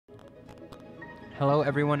Hello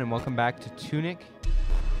everyone and welcome back to Tunic.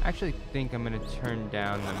 I actually think I'm going to turn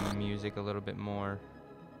down the music a little bit more.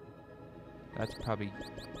 That's probably,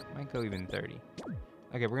 might go even 30.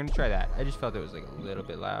 Okay, we're going to try that. I just felt it was like a little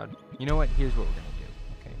bit loud. You know what? Here's what we're going to do.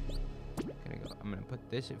 Okay. I'm going to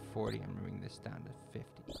put this at 40. I'm moving this down to 50.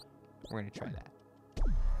 We're going to try that.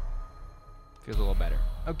 Feels a little better.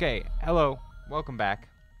 Okay, hello. Welcome back.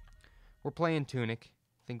 We're playing Tunic.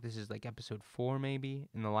 I think this is like episode 4 maybe.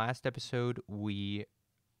 In the last episode, we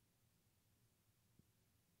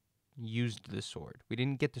used the sword. We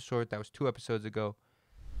didn't get the sword. That was 2 episodes ago.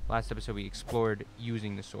 Last episode, we explored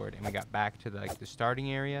using the sword, and we got back to the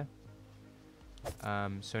starting area.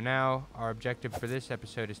 So now, our objective for this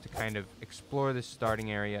episode is to kind of explore the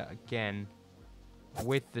starting area again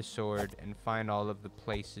with the sword and find all of the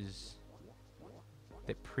places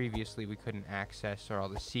that previously we couldn't access, or all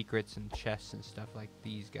the secrets and chests and stuff like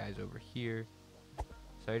these guys over here.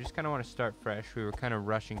 So I just kind of want to start fresh. We were kind of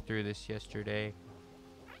rushing through this yesterday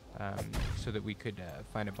so that we could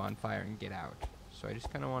find a bonfire and get out. So I just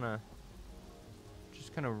kind of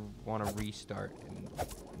want to restart and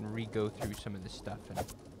re-go through some of this stuff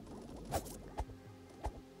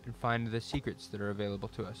and find the secrets that are available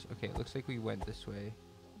to us. Okay, it looks like we went this way.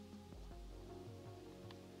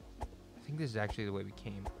 I think this is actually the way we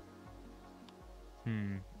came.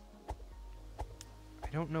 I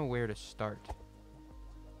don't know where to start.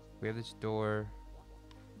 We have this door.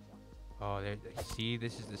 Oh, there. See,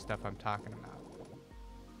 this is the stuff I'm talking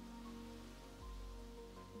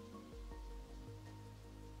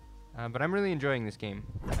about. But I'm really enjoying this game.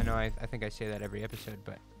 I know I think I say that every episode,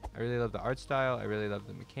 but I really love the art style. I really love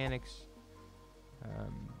the mechanics.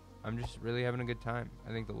 I'm just really having a good time.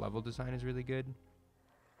 I think the level design is really good.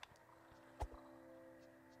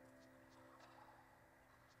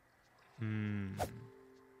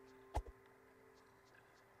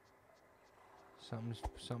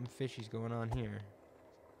 Something fishy's going on here.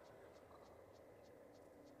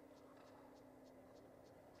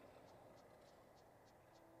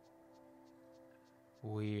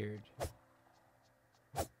 Weird.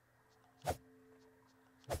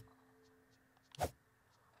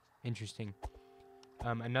 Interesting.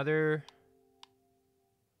 Another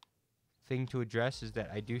thing to address is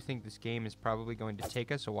that I do think this game is probably going to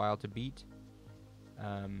take us a while to beat.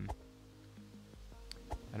 I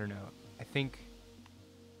don't know. I think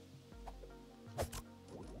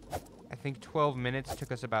 12 minutes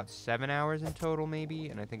took us about 7 hours in total, maybe,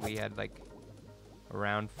 and I think we had like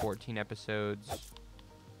around 14 episodes,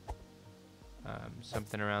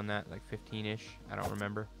 something around that, like 15-ish. I don't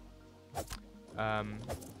remember. And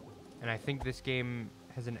I think this game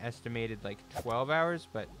has an estimated like 12 hours,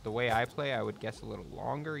 but the way I play, I would guess a little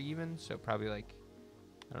longer even, so probably like,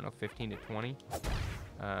 I don't know, 15 to 20.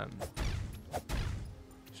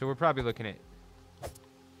 So we're probably looking at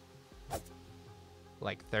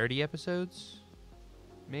like 30 episodes,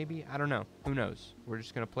 maybe. I don't know. Who knows? We're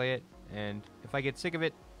just going to play it, and if I get sick of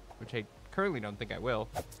it, which I currently don't think I will,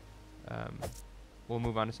 we'll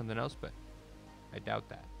move on to something else, but I doubt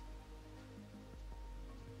that.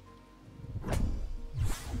 I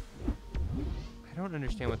don't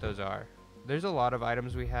understand what those are. There's a lot of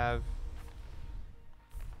items we have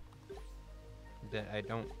that I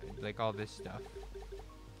don't like, all this stuff.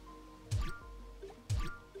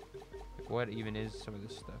 Like, what even is some of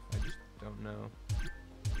this stuff? I just don't know.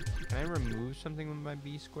 Can I remove something with my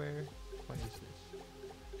B square? What is this?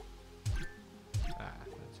 Ah,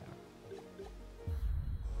 that's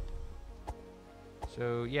how.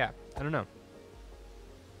 So yeah, I don't know.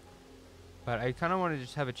 But I kind of want to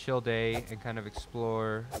just have a chill day and kind of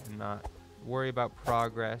explore and not worry about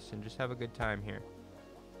progress and just have a good time here.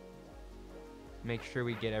 Make sure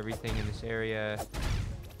we get everything in this area.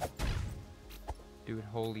 Do it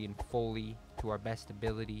wholly and fully to our best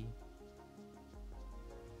ability.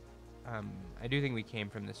 I do think we came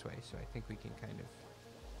from this way, so I think we can kind of...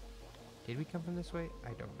 Did we come from this way?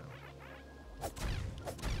 I don't know.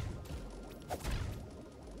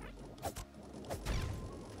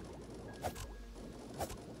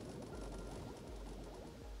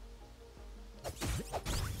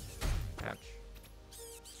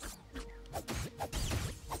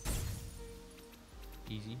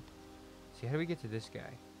 Easy. See, how do we get to this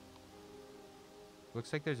guy?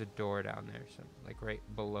 Looks like there's a door down there, so like right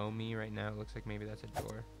below me right now. It looks like maybe that's a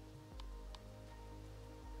door.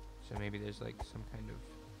 So maybe there's like some kind of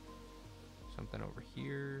something over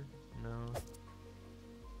here. No.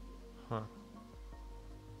 Huh.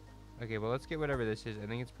 Okay, well, let's get whatever this is. I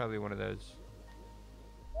think it's probably one of those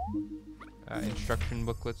instruction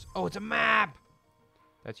booklets. Oh, it's a map!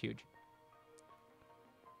 That's huge.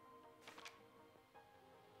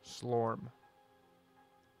 Slorm.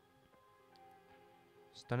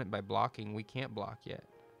 done it by blocking. We can't block yet.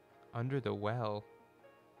 Under the well.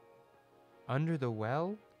 Under the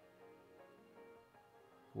well?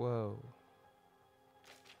 Whoa.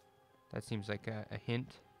 That seems like a hint.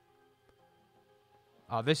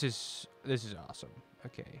 Oh, this is awesome.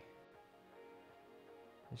 Okay.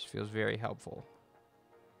 This feels very helpful.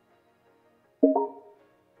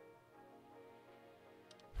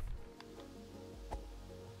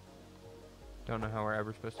 Don't know how we're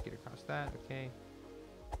ever supposed to get across that. Okay.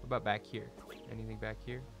 What about back here? Anything back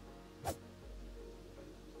here?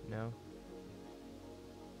 No.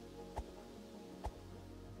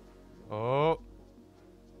 Oh.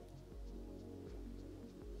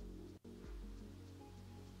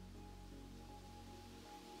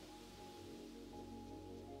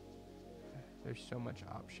 There's so much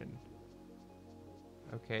option.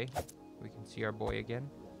 Okay. We can see our boy again.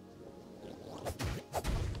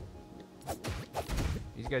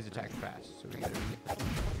 These guys attack fast, so we gotta be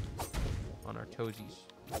on our toesies.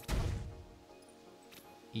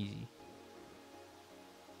 Easy.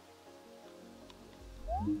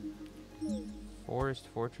 Forest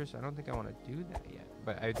Fortress? I don't think I want to do that yet.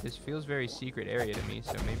 But this feels very secret area to me,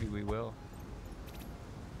 so maybe we will.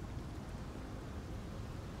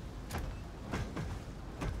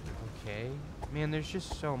 Okay. Man, there's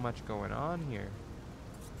just so much going on here.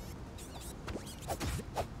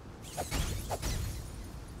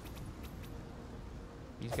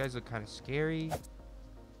 These guys look kind of scary.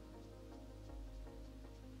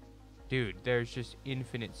 Dude, there's just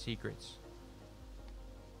infinite secrets.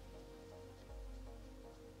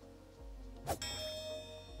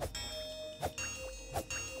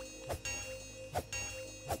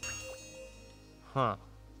 Huh.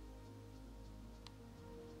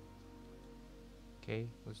 Okay,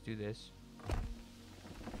 let's do this.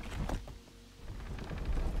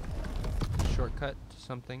 Shortcut to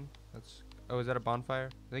something. Let's... Oh, is that a bonfire?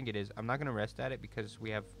 I think it is. I'm not going to rest at it because we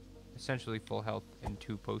have essentially full health and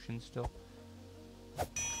 2 potions still.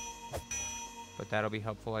 But that'll be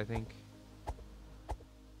helpful, I think.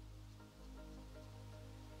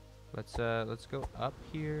 Let's go up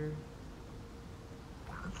here.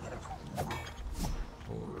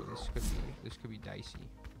 Oh, this could be dicey.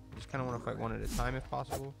 I just kind of want to fight one at a time if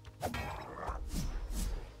possible.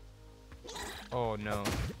 Oh no.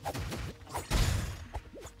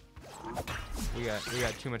 We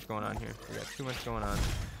got too much going on here. We got too much going on.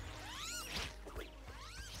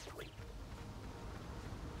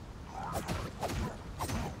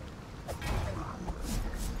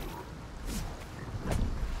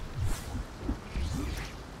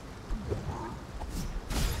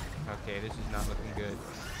 Okay, this is not looking good.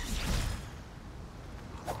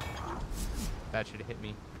 That should have hit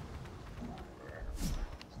me.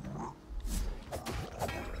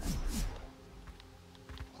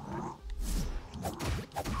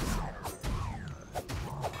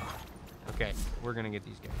 Okay, we're gonna get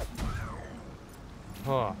these guys.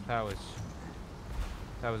 Oh, that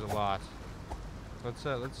was a lot.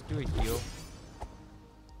 Let's do a heal.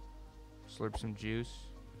 Slurp some juice.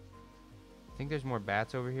 I think there's more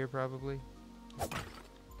bats over here probably.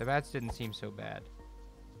 The bats didn't seem so bad.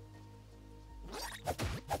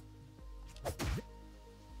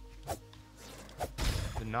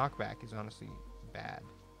 The knockback is honestly bad.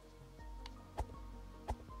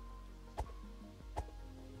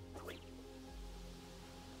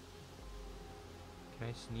 Can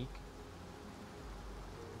I sneak?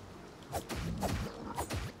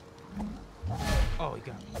 Oh, he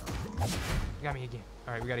got me. He got me again.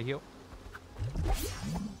 Alright, we gotta heal.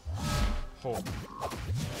 Oh.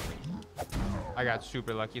 I got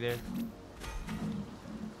super lucky there.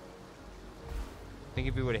 I think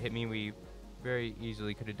if he would have hit me, we very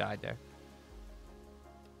easily could have died there.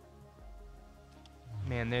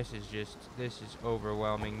 Man, this is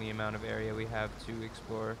overwhelming, the amount of area we have to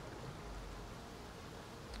explore.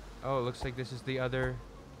 Oh, it looks like this is the other...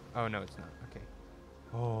 Oh, no, it's not. Okay.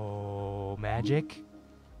 Oh, magic?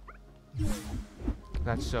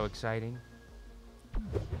 That's so exciting.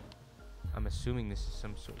 I'm assuming this is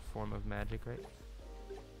some sort of form of magic, right?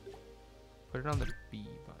 Put it on the B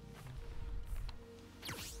button.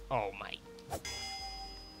 Oh, my...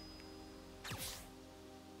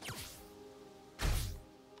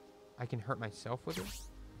 I can hurt myself with it?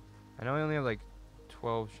 I know I only have like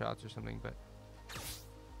 12 shots or something, but...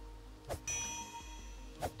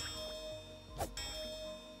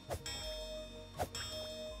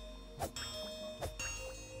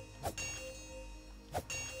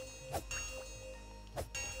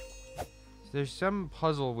 There's some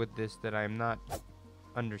puzzle with this that I'm not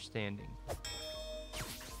understanding.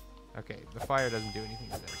 Okay, the fire doesn't do anything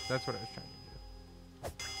to this. That's what I was trying to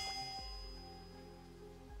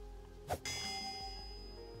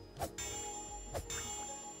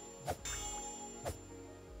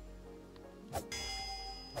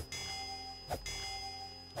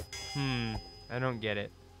I don't get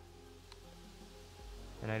it.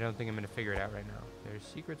 And I don't think I'm going to figure it out right now. There's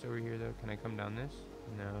secrets over here, though. Can I come down this?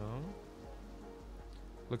 No.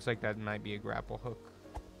 Looks like that might be a grapple hook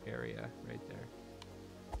area right there.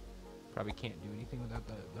 Probably can't do anything without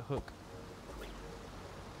the hook.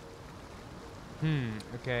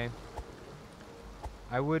 Okay.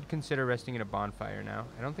 I would consider resting in a bonfire now.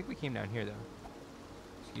 I don't think we came down here, though.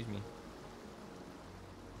 Excuse me.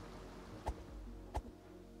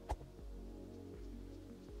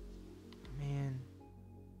 Man.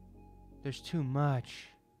 There's too much.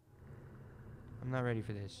 I'm not ready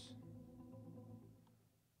for this.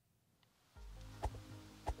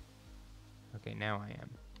 Okay, now I am.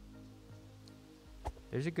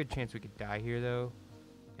 There's a good chance we could die here, though.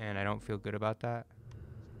 And I don't feel good about that.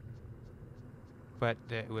 But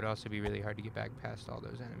it would also be really hard to get back past all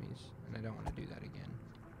those enemies. And I don't want to do that again.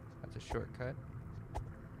 That's a shortcut.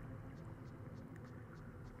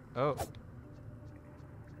 Oh.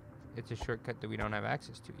 It's a shortcut that we don't have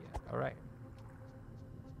access to yet. Alright.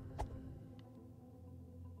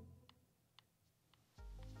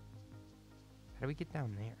 How do we get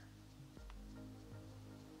down there?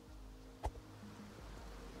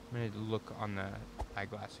 I'm going to look on the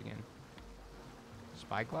eyeglass again.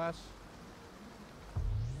 Spyglass?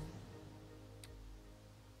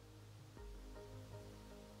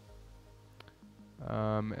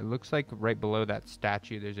 It looks like right below that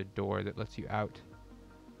statue there's a door that lets you out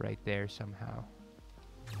right there somehow.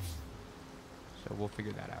 So we'll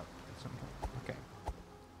figure that out at some point. Okay.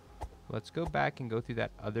 Let's go back and go through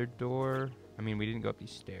that other door. I mean, we didn't go up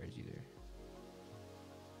these stairs either.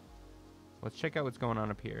 Let's check out what's going on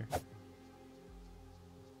up here.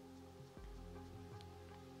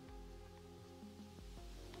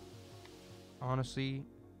 Honestly,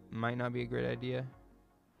 might not be a great idea.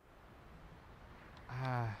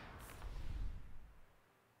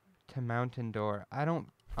 To mountain door.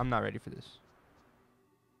 I'm not ready for this.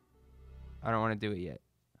 I don't want to do it yet.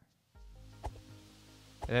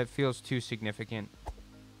 That feels too significant.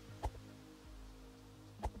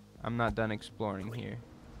 I'm not done exploring here.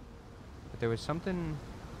 But there was something...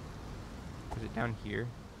 Was it down here?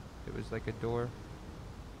 It was like a door.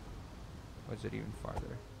 Or was it even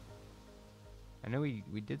farther? I know we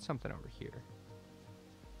did something over here.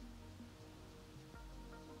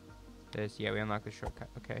 This, yeah, we unlocked the shortcut.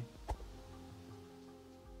 Okay.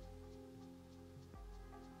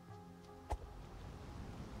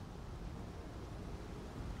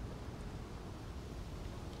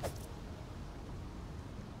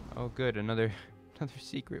 Oh, good. Another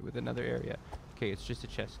secret with another area. Okay, it's just a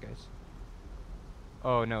chest, guys.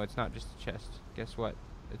 Oh, no, it's not just a chest. Guess what?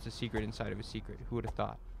 It's a secret inside of a secret. Who would have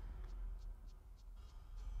thought?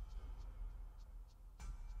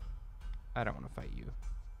 I don't want to fight you.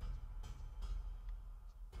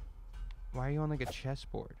 Why are you on like a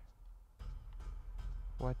chessboard?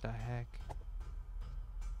 What the heck?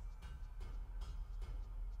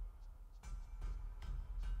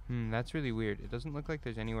 That's really weird. It doesn't look like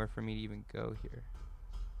there's anywhere for me to even go here.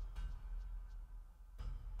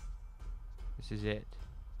 This is it.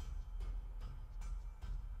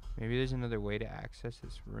 Maybe there's another way to access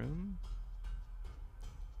this room?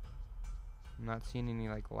 I'm not seeing any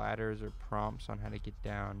like ladders or prompts on how to get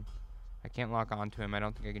down. I can't lock onto him. I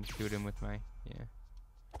don't think I can shoot him with my... Yeah.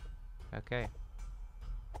 Okay.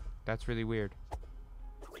 That's really weird.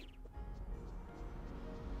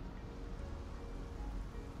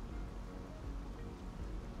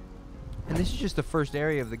 And this is just the first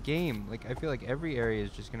area of the game. Like, I feel like every area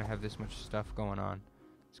is just gonna have this much stuff going on.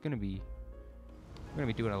 It's gonna be... We're gonna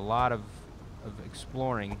be doing a lot of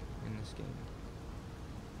exploring in this game.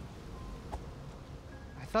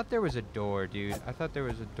 I thought there was a door, dude. I thought there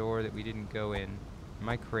was a door that we didn't go in. Am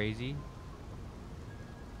I crazy?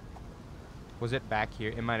 Was it back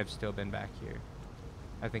here? It might have still been back here.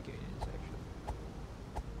 I think it is, actually.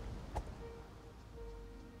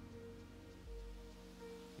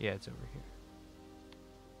 Yeah, it's over here.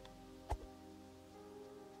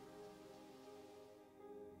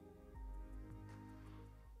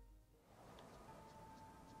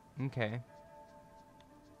 Okay.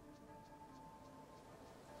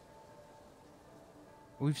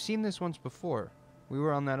 We've seen this once before. We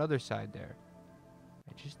were on that other side there.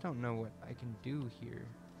 I just don't know what I can do here.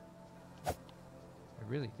 I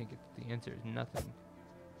really think the answer is nothing.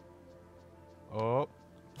 Oh.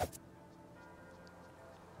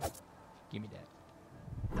 Give me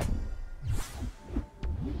that.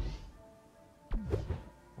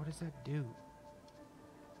 What does that do?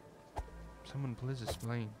 Someone please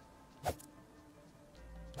explain.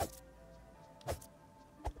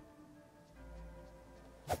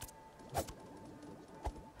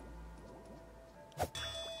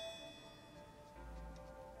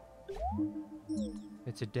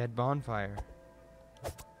 It's a dead bonfire.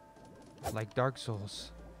 Like Dark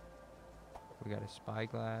Souls. We got a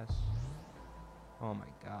spyglass. Oh my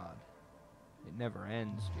god. It never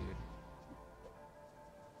ends, dude.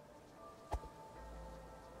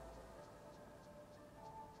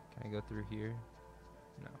 Can I go through here?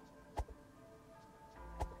 No.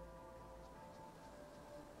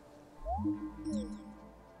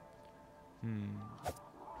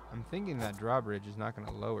 I'm thinking that drawbridge is not going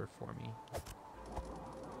to lower for me.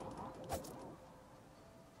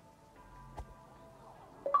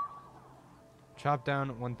 Chop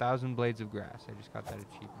down 1,000 blades of grass. I just got that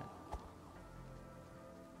achievement.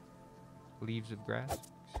 Leaves of grass?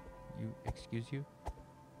 Excuse you?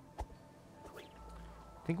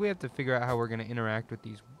 I think we have to figure out how we're going to interact with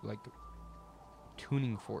these, like,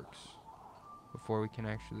 tuning forks before we can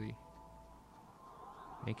actually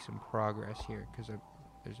make some progress here, because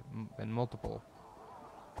there's been multiple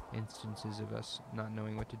instances of us not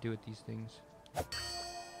knowing what to do with these things.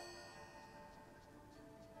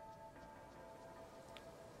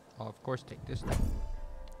 I'll of course take this thing.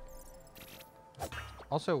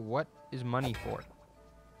 Also, what is money for?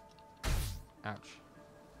 Ouch.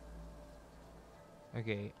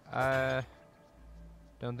 Okay,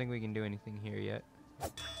 don't think we can do anything here yet.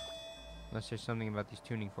 Unless there's something about these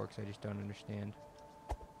tuning forks I just don't understand.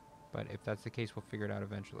 But if that's the case, we'll figure it out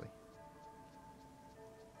eventually.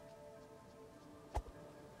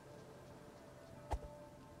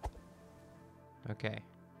 Okay.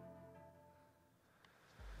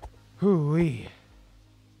 Hoo-wee.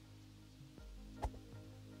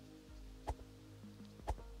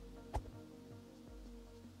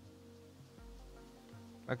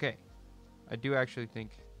 Okay. I do actually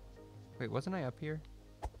think... Wait, wasn't I up here?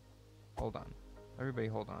 Hold on. Everybody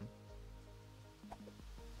hold on.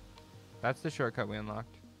 That's the shortcut we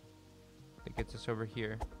unlocked. That gets us over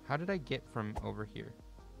here. How did I get from over here?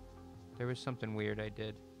 There was something weird I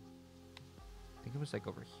did. I think it was like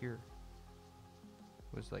over here.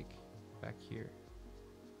 It was like back here.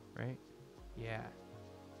 Right? Yeah.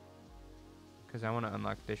 Because I want to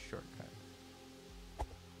unlock this shortcut.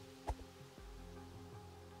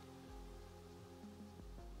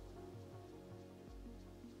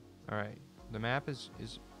 Alright. The map is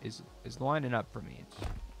lining up for me. It's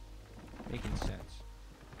making sense.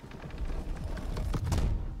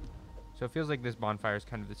 So it feels like this bonfire is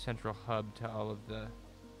kind of the central hub to all of the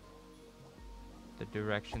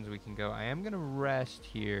directions we can go. I am gonna rest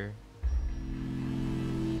here.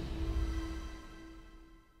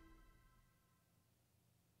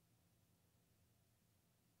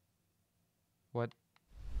 What?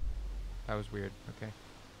 That was weird. Okay.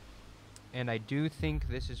 And I do think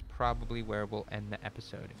this is probably where we'll end the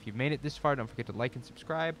episode. If you've made it this far, don't forget to like and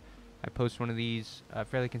subscribe. I post one of these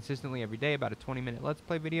fairly consistently every day, about a 20-minute Let's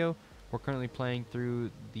Play video. We're currently playing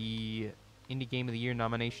through the Indie Game of the Year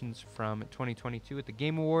nominations from 2022 at the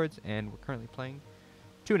Game Awards, and we're currently playing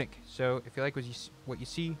Tunic. So if you like what you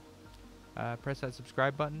see, press that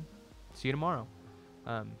subscribe button. See you tomorrow.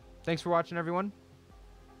 Thanks for watching, everyone.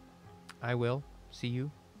 I will see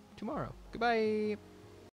you tomorrow. Goodbye.